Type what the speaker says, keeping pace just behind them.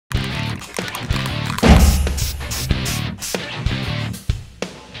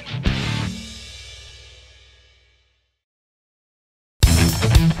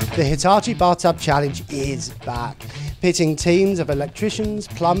The Hitachi Bathtub Challenge is back, pitting teams of electricians,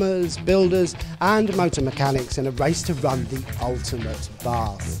 plumbers, builders and motor mechanics in a race to run the ultimate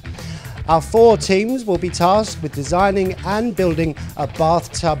bath. Our 4 teams will be tasked with designing and building a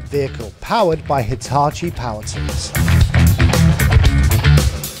bathtub vehicle powered by Hitachi power tools.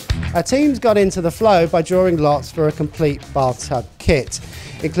 Our teams got into the flow by drawing lots for a complete bathtub kit,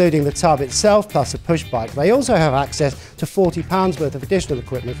 including the tub itself plus a push bike. They also have access to £40 worth of additional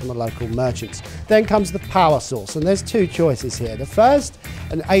equipment from the local merchants. Then comes the power source, and there's 2 choices here. The first,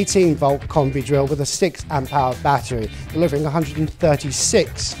 an 18-volt combi drill with a 6-amp-hour battery, delivering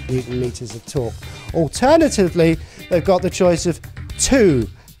 136 Newton meters of torque. Alternatively, they've got the choice of 2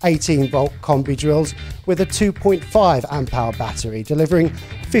 18-volt combi drills with a 2.5 amp-hour battery, delivering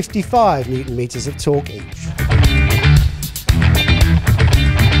 55 Newton meters of torque each.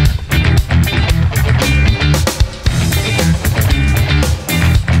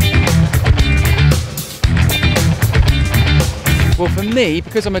 Well, for me,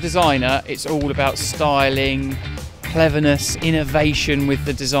 because I'm a designer, it's all about styling, cleverness, innovation with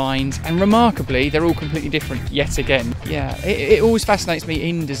the designs, and remarkably, they're all completely different yet again. Yeah, it always fascinates me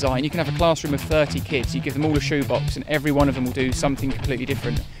in design. You can have a classroom of 30 kids, you give them all a shoebox, and every one of them will do something completely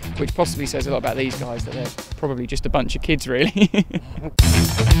different, which possibly says a lot about these guys, that they're probably just a bunch of kids, really.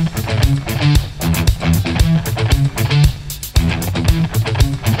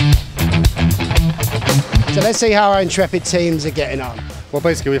 So let's see how our intrepid teams are getting on. Well,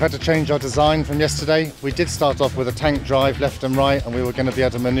 basically we've had to change our design from yesterday. We did start off with a tank drive left and right, and we were going to be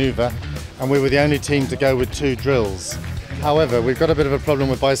able to manoeuvre, and we were the only team to go with 2 drills. However, we've got a bit of a problem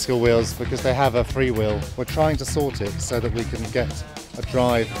with bicycle wheels because they have a free wheel. We're trying to sort it so that we can get a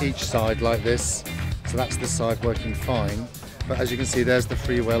drive each side like this. So that's this side working fine, but as you can see there's the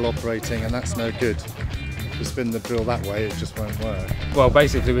free wheel operating, and that's no good. If we spin the drill that way it just won't work. Well,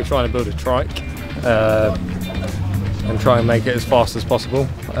 basically we're trying to build a trike and try and make it as fast as possible.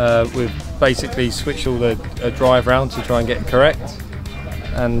 We've basically switched all the drive round to try and get it correct,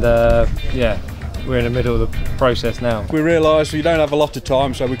 and yeah, we're in the middle of the process now. We realised we don't have a lot of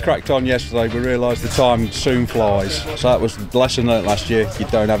time, so we cracked on yesterday. We realised the time soon flies, so that was the lesson learnt last year. You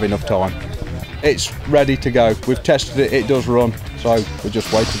don't have enough time. It's ready to go. We've tested it, it does run, so we're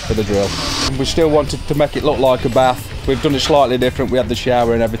just waiting for the drill. We still wanted to make it look like a bath. We've done it slightly different. We had the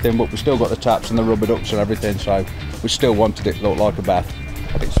shower and everything, but we still got the taps and the rubber ducks and everything, so we still wanted it to look like a bath.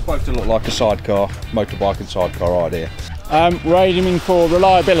 It's supposed to look like a sidecar, motorbike and sidecar idea. We're aiming for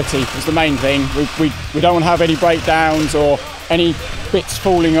reliability is the main thing. We don't want to have any breakdowns or any bits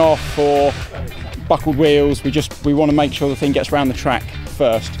falling off or buckled wheels. We want to make sure the thing gets around the track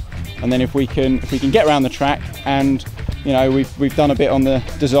first, and then if we can get around the track and you know we've done a bit on the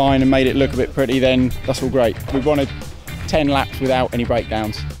design and made it look a bit pretty, then that's all great. We wanted 10 laps without any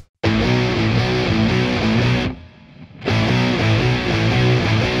breakdowns.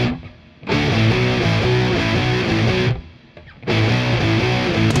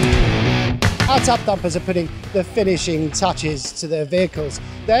 Our tub thumpers are putting the finishing touches to their vehicles.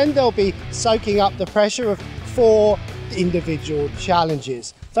 Then they'll be soaking up the pressure of 4 individual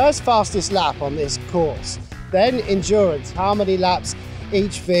challenges. First fastest lap on this course, then endurance, how many laps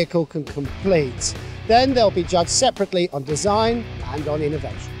each vehicle can complete. Then they'll be judged separately on design and on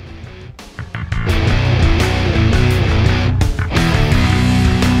innovation.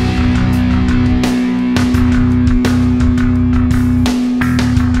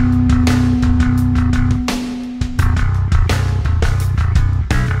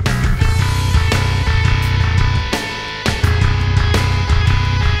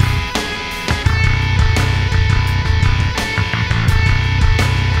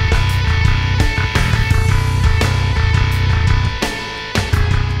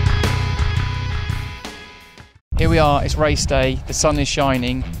 Here we are, it's race day, the sun is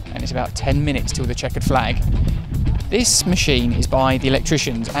shining, and it's about 10 minutes till the checkered flag. This machine is by the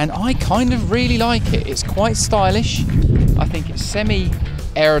electricians, and I kind of really like it. It's quite stylish. I think it's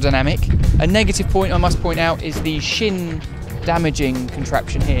semi-aerodynamic. A negative point I must point out is the shin damaging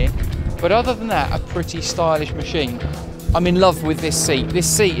contraption here. But other than that, a pretty stylish machine. I'm in love with this seat. This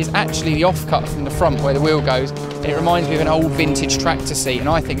seat is actually the offcut from the front where the wheel goes. And it reminds me of an old vintage tractor seat, and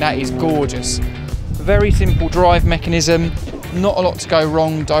I think that is gorgeous. Very simple drive mechanism, not a lot to go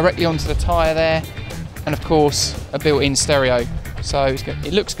wrong, directly onto the tyre there, and of course a built-in stereo. So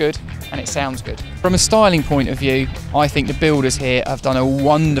it looks good and it sounds good. From a styling point of view, I think the builders here have done a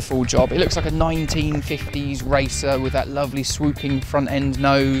wonderful job. It looks like a 1950s racer with that lovely swooping front end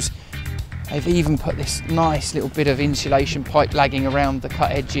nose. They've even put this nice little bit of insulation pipe lagging around the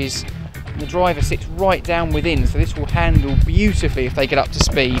cut edges. and the driver sits right down within, so this will handle beautifully if they get up to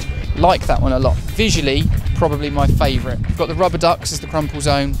speed. Like that one a lot. Visually, probably my favourite. We've got the rubber ducks as the crumple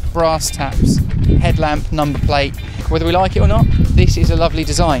zone, brass taps, headlamp, number plate. Whether we like it or not, this is a lovely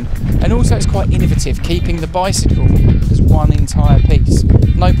design. And also it's quite innovative, keeping the bicycle as one entire piece.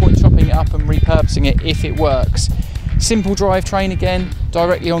 No point chopping it up and repurposing it if it works. Simple drivetrain again,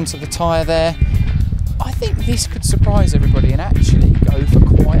 directly onto the tyre there. I think this could surprise everybody and actually go for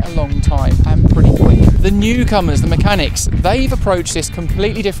quite a long time and pretty quick. The newcomers, the mechanics, they've approached this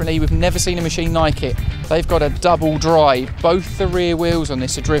completely differently. We've never seen a machine like it. They've got a double drive. Both the rear wheels on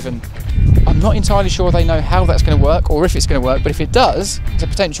this are driven. I'm not entirely sure they know how that's going to work or if it's going to work, but if it does, it's a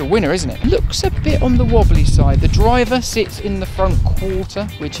potential winner, isn't it? Looks a bit on the wobbly side. The driver sits in the front quarter,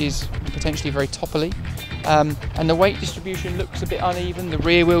 which is potentially very topply. And the weight distribution looks a bit uneven. The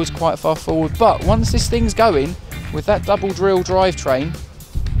rear wheel's quite far forward, but once this thing's going with that double drill drivetrain,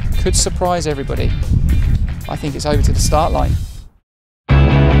 could surprise everybody. I think it's over to the start line.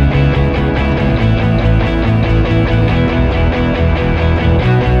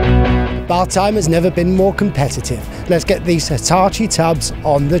 Bath time has never been more competitive. Let's get these Hitachi tubs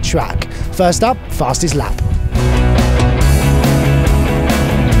on the track. First up, fastest lap.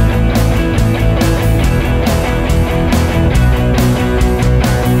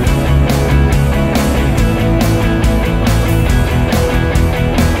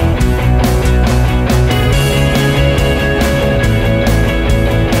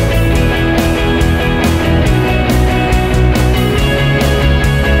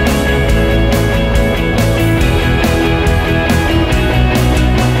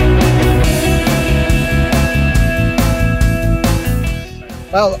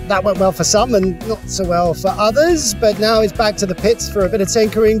 Well, that went well for some and not so well for others, but now it's back to the pits for a bit of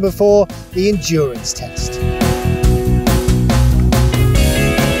tinkering before the endurance test.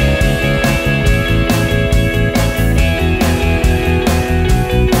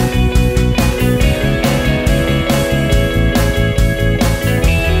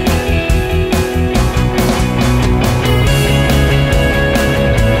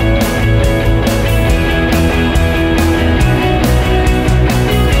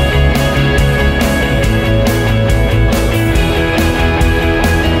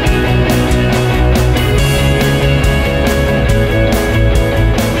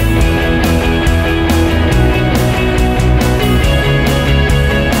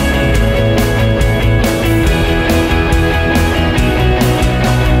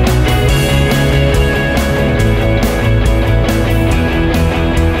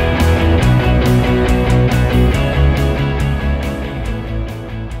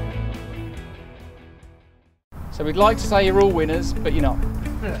 So we'd like to say you're all winners, but you're not.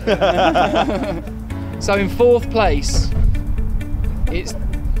 So in fourth place, it's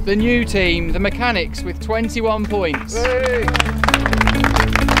the new team, the mechanics, with 21 points. Hey.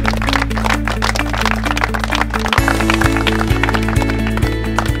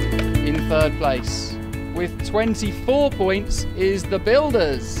 In third place, with 24 points, is the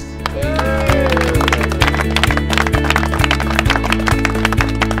builders.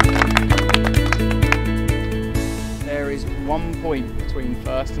 There is 1 point between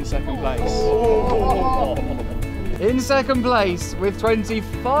first and second place. In second place with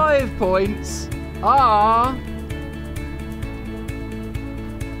 25 points are...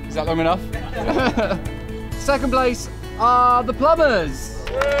 Is that long enough? Second place are the plumbers.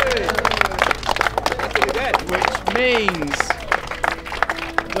 Which means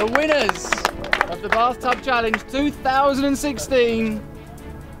the winners of the Bathtub Challenge 2016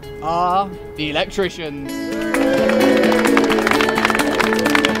 are the electricians.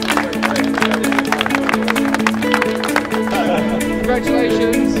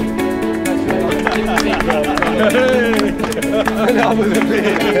 Congratulations.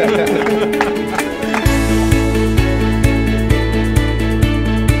 Congratulations.